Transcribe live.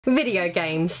Video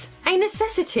games, a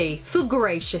necessity for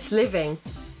gracious living.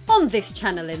 On this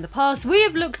channel in the past, we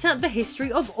have looked at the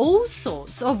history of all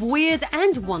sorts of weird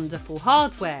and wonderful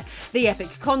hardware. The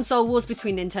epic console wars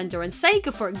between Nintendo and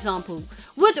Sega, for example,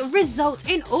 would result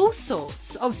in all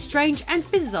sorts of strange and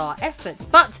bizarre efforts,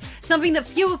 but something that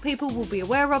fewer people will be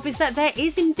aware of is that there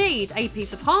is indeed a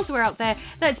piece of hardware out there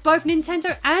that both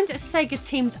Nintendo and Sega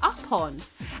teamed up on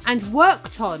and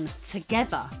worked on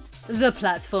together. The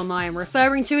platform I am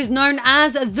referring to is known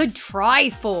as the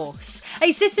Triforce,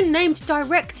 a system named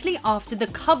directly after the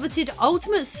coveted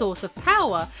ultimate source of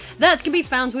power that can be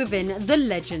found within the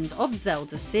Legend of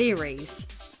Zelda series.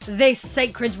 This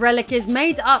sacred relic is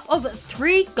made up of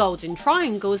 3 golden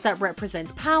triangles that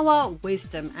represent power,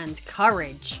 wisdom and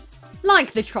courage.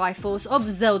 Like the Triforce of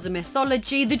Zelda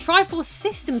mythology, the Triforce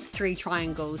System's 3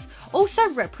 triangles also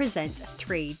represent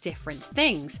 3 different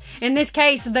things. In this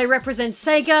case, they represent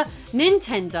Sega,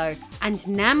 Nintendo, and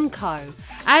Namco,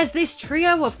 as this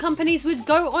trio of companies would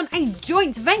go on a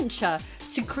joint venture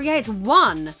to create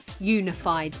one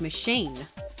unified machine.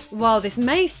 While this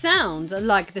may sound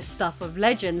like the stuff of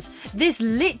legends, this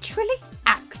literally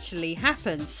actually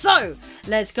happened. So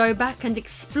let's go back and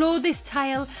explore this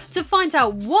tale to find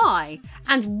out why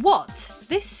and what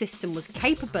this system was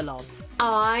capable of.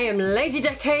 I am Lady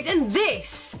Decade and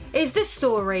this is the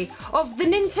story of the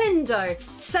Nintendo,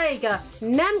 Sega,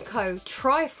 Namco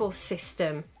Triforce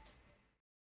system.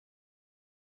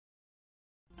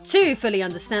 To fully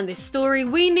understand this story,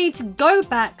 we need to go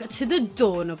back to the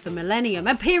dawn of the millennium,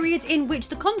 a period in which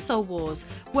the console wars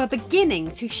were beginning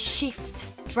to shift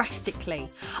drastically.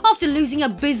 After losing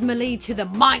abysmally to the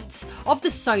might of the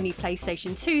Sony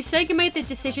PlayStation 2, Sega made the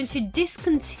decision to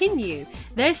discontinue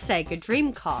their Sega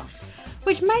Dreamcast,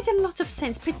 which made a lot of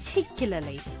sense,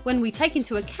 particularly when we take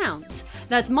into account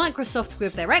that Microsoft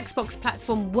with their Xbox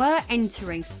platform were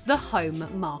entering the home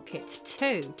market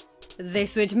too.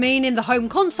 This would mean in the home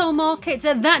console market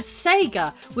that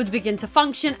Sega would begin to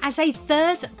function as a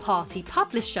third-party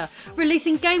publisher,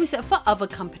 releasing games for other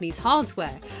companies'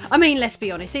 hardware. I mean, let's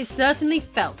be honest, it certainly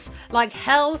felt like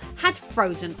hell had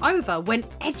frozen over when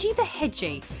Edgy the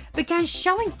Hedgy began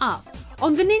showing up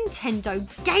on the Nintendo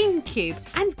GameCube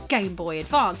and Game Boy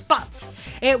Advance, but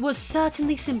it was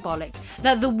certainly symbolic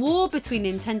that the war between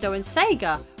Nintendo and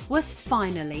Sega was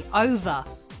finally over.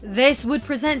 This would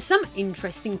present some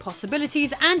interesting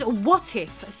possibilities and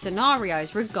what-if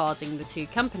scenarios regarding the two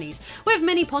companies, with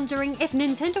many pondering if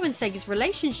Nintendo and Sega's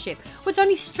relationship would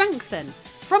only strengthen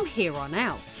from here on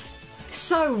out.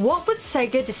 So what would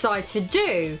Sega decide to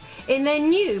do in their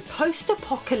new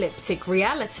post-apocalyptic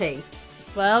reality?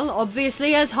 Well,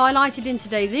 obviously, as highlighted in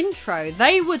today's intro,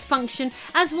 they would function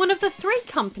as one of the 3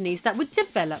 companies that would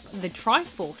develop the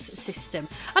Triforce system,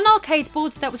 an arcade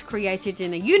board that was created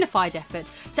in a unified effort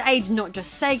to aid not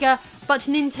just Sega, but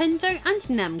Nintendo and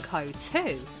Namco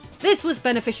too. This was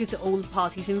beneficial to all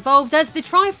parties involved, as the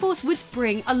Triforce would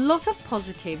bring a lot of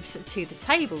positives to the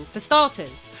table. For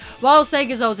starters, while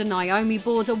Sega's older Naomi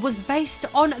board was based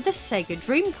on the Sega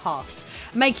Dreamcast,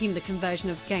 making the conversion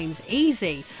of games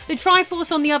easy, the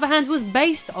Triforce on the other hand was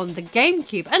based on the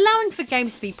GameCube, allowing for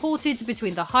games to be ported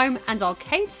between the home and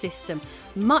arcade system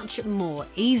much more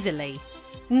easily.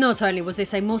 Not only was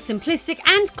this a more simplistic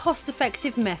and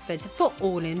cost-effective method for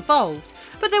all involved,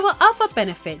 but there were other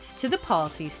benefits to the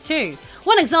parties too.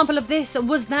 One example of this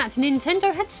was that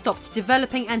Nintendo had stopped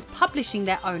developing and publishing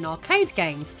their own arcade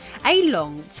games a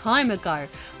long time ago,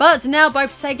 but now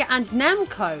both Sega and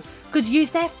Namco could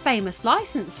use their famous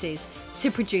licenses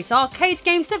to produce arcade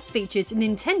games that featured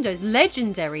Nintendo's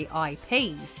legendary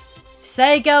IPs.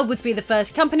 Sega would be the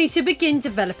first company to begin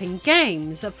developing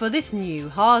games for this new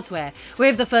hardware,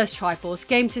 with the first Triforce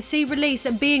game to see release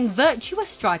being Virtua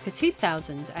Striker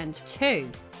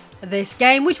 2002. This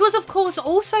game, which was of course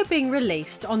also being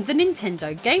released on the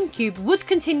Nintendo GameCube, would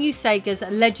continue Sega's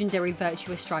legendary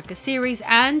Virtua Striker series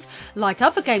and, like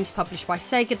other games published by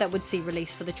Sega that would see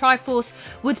release for the Triforce,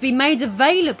 would be made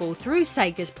available through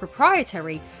Sega's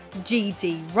proprietary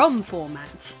GD-ROM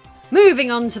format.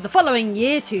 Moving on to the following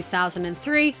year,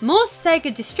 2003, more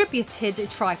Sega distributed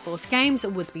Triforce games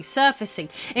would be surfacing,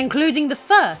 including the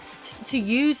first to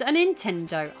use a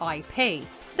Nintendo IP.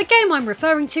 The game I'm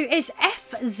referring to is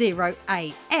F-Zero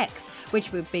AX,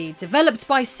 which would be developed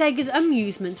by Sega's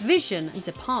Amusement Vision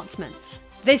department.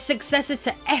 This successor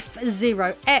to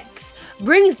F-Zero X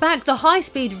brings back the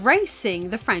high-speed racing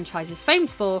the franchise is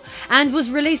famed for, and was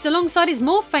released alongside his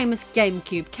more famous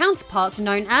GameCube counterpart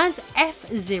known as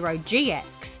F-Zero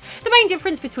GX. The main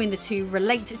difference between the two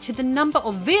relate to the number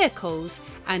of vehicles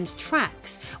and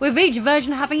tracks, with each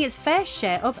version having its fair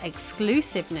share of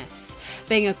exclusiveness.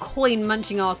 Being a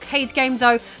coin-munching arcade game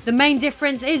though, the main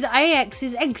difference is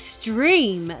AX's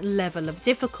extreme level of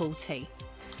difficulty.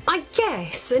 I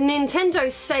guess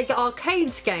Nintendo's Sega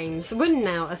Arcades games were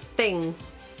now a thing.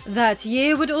 That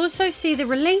year would also see the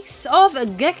release of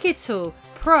Gekitou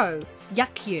Pro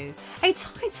Yakyuu, a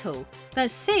title that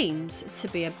seems to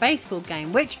be a baseball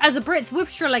game, which as a Brit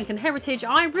with Sri Lankan heritage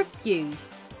I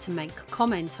refuse to make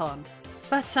comment on.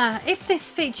 But if this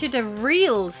featured a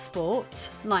real sport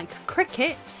like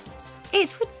cricket,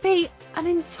 it would be an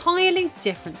entirely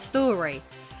different story.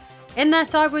 In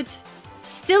that I would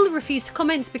still refuse to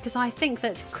comment because I think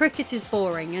that cricket is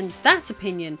boring, and that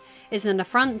opinion is an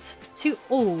affront to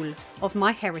all of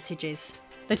my heritages.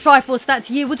 The Triforce that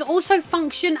year would also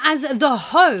function as the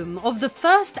home of the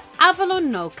first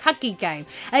Avalon no Kagi game,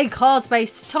 a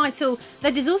card-based title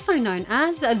that is also known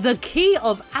as the Key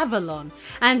of Avalon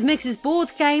and mixes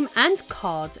board game and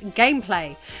card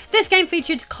gameplay. This game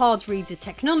featured card reader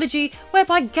technology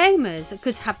whereby gamers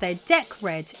could have their deck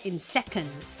read in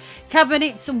seconds.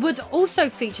 Cabinets would also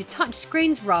feature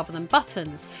touchscreens rather than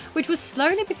buttons, which was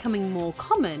slowly becoming more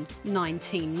common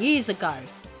 19 years ago.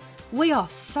 We are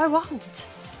so old.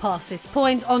 Past this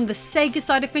point, on the Sega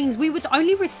side of things, we would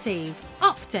only receive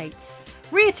updates,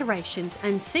 reiterations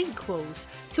and sequels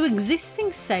to existing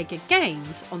Sega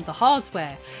games on the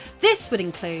hardware. This would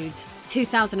include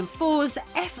 2004's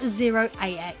F-Zero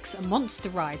AX Monster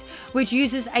Ride, which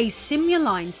uses a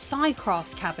Simuline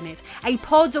Psycraft cabinet, a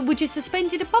pod which is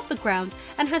suspended above the ground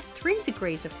and has 3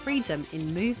 degrees of freedom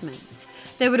in movement.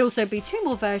 There would also be 2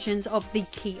 more versions of the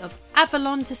Key of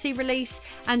Avalon to see release,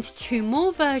 and 2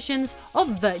 more versions of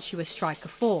Virtua Striker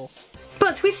 4.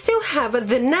 But we still have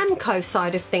the Namco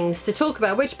side of things to talk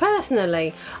about, which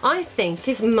personally I think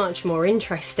is much more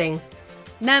interesting.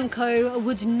 Namco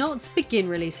would not begin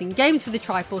releasing games for the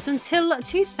Triforce until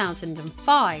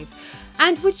 2005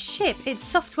 and would ship its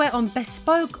software on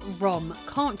bespoke ROM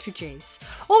cartridges.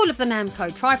 All of the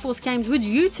Namco Triforce games would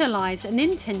utilise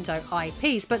Nintendo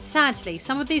IPs, but sadly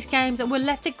some of these games were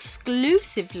left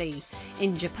exclusively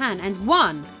in Japan and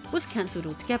one was cancelled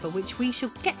altogether, which we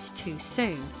shall get to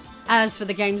soon. As for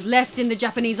the games left in the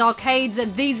Japanese arcades,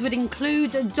 these would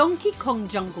include Donkey Kong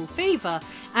Jungle Fever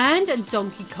and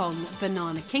Donkey Kong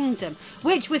Banana Kingdom,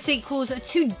 which were sequels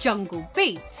to Jungle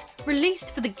Beat,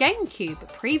 released for the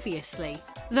GameCube previously.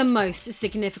 The most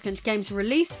significant games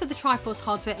released for the Triforce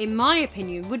hardware, in my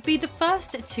opinion, would be the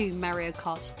first 2 Mario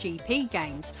Kart GP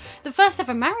games, the first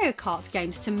ever Mario Kart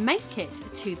games to make it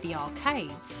to the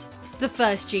arcades. The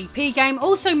first GP game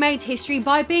also made history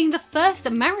by being the first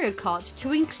Mario Kart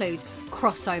to include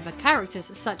crossover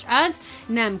characters such as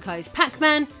Namco's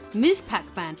Pac-Man, Ms.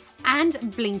 Pac-Man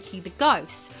and Blinky the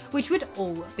Ghost, which would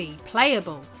all be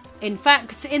playable. In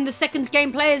fact, in the second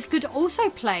game players could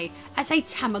also play as a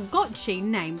Tamagotchi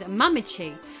named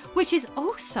Mamichi, which is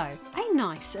also a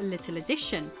nice little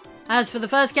addition. As for the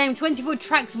first game, 24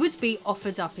 tracks would be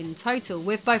offered up in total,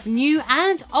 with both new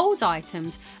and old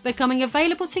items becoming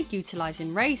available to utilise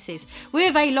in races,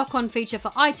 with a lock-on feature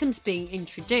for items being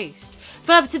introduced.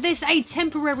 Further to this, a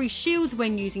temporary shield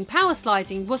when using power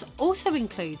sliding was also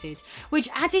included, which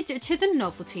added to the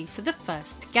novelty for the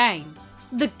first game.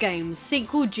 The game's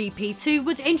sequel, GP2,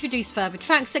 would introduce further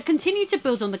tracks that continue to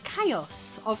build on the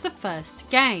chaos of the first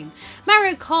game.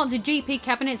 Mario Kart GP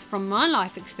cabinets, from my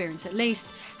life experience at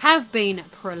least, have been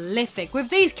prolific, with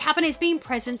these cabinets being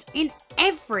present in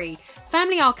every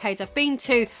family arcade I've been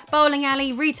to, bowling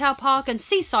alley, retail park and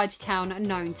seaside town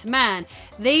known to man.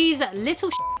 These little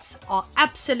shits are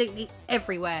absolutely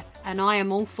everywhere and I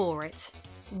am all for it.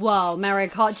 While Mario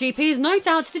Kart GP is no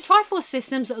doubt the Triforce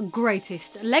system's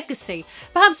greatest legacy,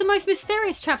 perhaps the most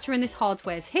mysterious chapter in this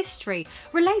hardware's history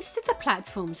relates to the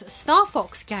platform's Star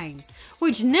Fox game,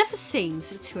 which never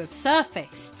seems to have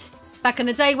surfaced. Back in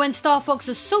the day when Star Fox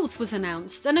Assault was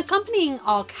announced, an accompanying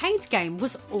arcade game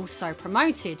was also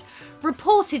promoted.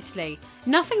 Reportedly,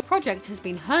 nothing project has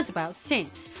been heard about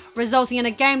since, resulting in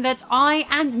a game that I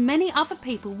and many other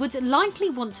people would likely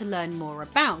want to learn more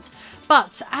about.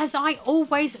 But as I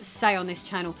always say on this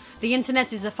channel, the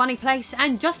internet is a funny place,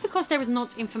 and just because there is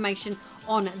not information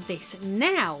on this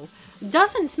now,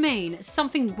 doesn't mean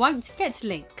something won't get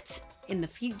leaked in the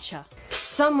future.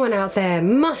 Someone out there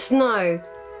must know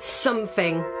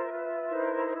something.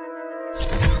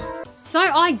 So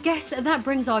I guess that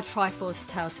brings our Triforce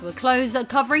tale to a close,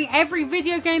 covering every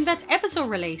video game that ever saw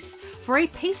release for a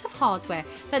piece of hardware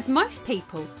that most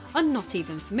people are not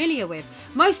even familiar with.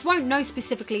 Most won't know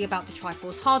specifically about the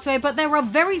Triforce hardware, but there are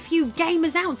very few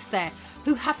gamers out there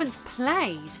who haven't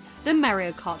played the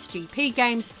Mario Kart GP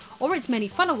games or its many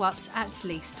follow-ups at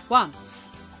least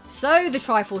once. So the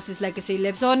Triforce's legacy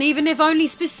lives on, even if only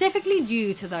specifically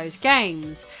due to those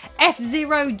games.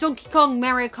 F-Zero, Donkey Kong,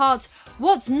 Mario Kart.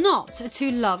 What's not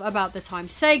to love about the time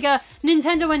Sega,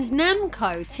 Nintendo and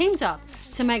Namco teamed up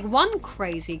to make one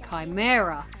crazy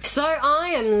chimera? So I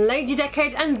am Lady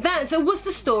Decade, and that was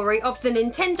the story of the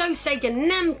Nintendo Sega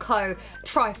Namco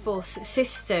Triforce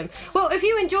system. Well, if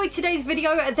you enjoyed today's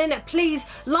video, then please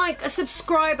like,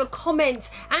 subscribe, comment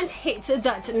and hit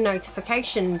that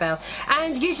notification bell.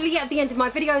 And usually at the end of my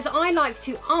videos I like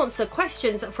to answer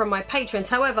questions from my patrons.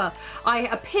 However, I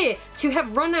appear to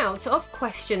have run out of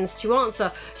questions to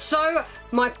answer. So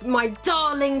my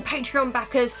darling Patreon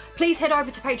backers, please head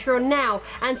over to Patreon now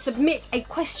and submit a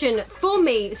question for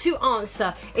me to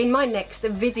answer in my next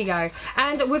video.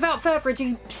 And without further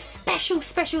ado, special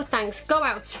thanks go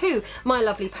out to my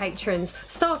lovely patrons,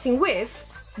 starting with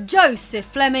Joseph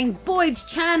Fleming, Boyd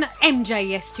Chan,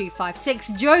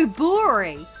 MJS256, Joe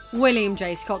Bory, William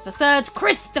J. Scott III,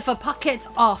 Christopher Puckett,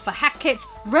 Arthur Hackett,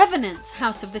 Revenant,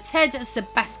 House of the Ted,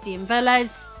 Sebastian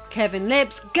Velez, Kevin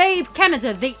Lips, Gabe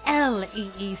Canada, the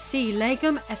LEEC,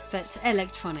 Legum Effort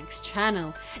Electronics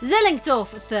Channel, Zellingdorf,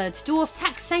 Third Dwarf,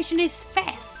 Taxation is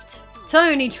Theft,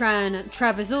 Tony Tran,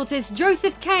 Travis Ortiz,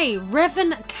 Joseph K,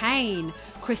 Revan Kane,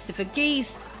 Christopher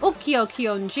Geese, Ukyo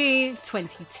Kyonji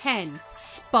 2010,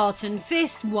 Spartan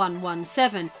Fist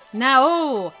 117,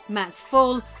 Nao, Matt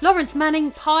Full, Lawrence Manning,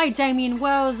 Pi, Damien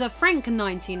Wells, Frank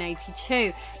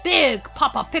 1982, Big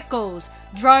Papa Pickles,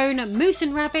 Drone, Moose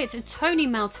and Rabbit, Tony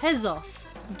Maltezos,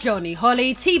 Johnny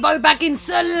Holly, Tebow Baggins,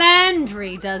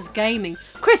 Landry Does Gaming,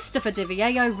 Christopher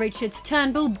DiVieo, Richard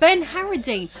Turnbull, Ben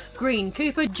Harradine, Green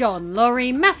Cooper, John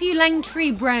Laurie, Matthew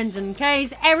Langtree, Brandon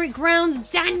Kays, Eric Rounds,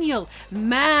 Daniel,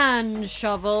 Man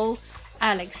Shovel,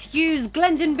 Alex Hughes,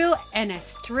 Glendon Bill,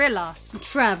 NS Thriller,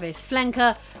 Travis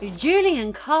Flanker,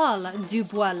 Julian Carl,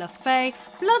 Dubois Lafay,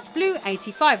 Blood Blue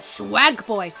 85, Swag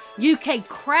Boy, UK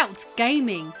Kraut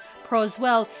Gaming,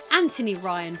 Proswell, Anthony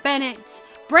Ryan Bennett,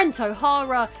 Brent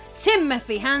O'Hara,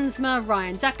 Timothy Hansma,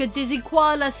 Ryan Dacker, Dizzy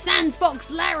Koala, Sandbox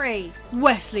Larry,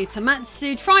 Wesley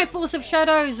Tomatsu, Triforce of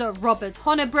Shadows, Robert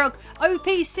Honnebrook,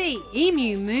 OPC,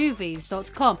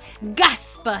 EmuMovies.com,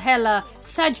 Gasper Heller,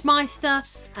 Sajmeister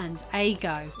and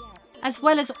Ago, as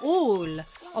well as all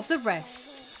of the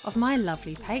rest of my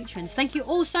lovely patrons. Thank you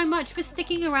all so much for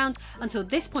sticking around until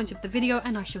this point of the video,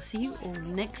 and I shall see you all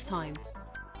next time.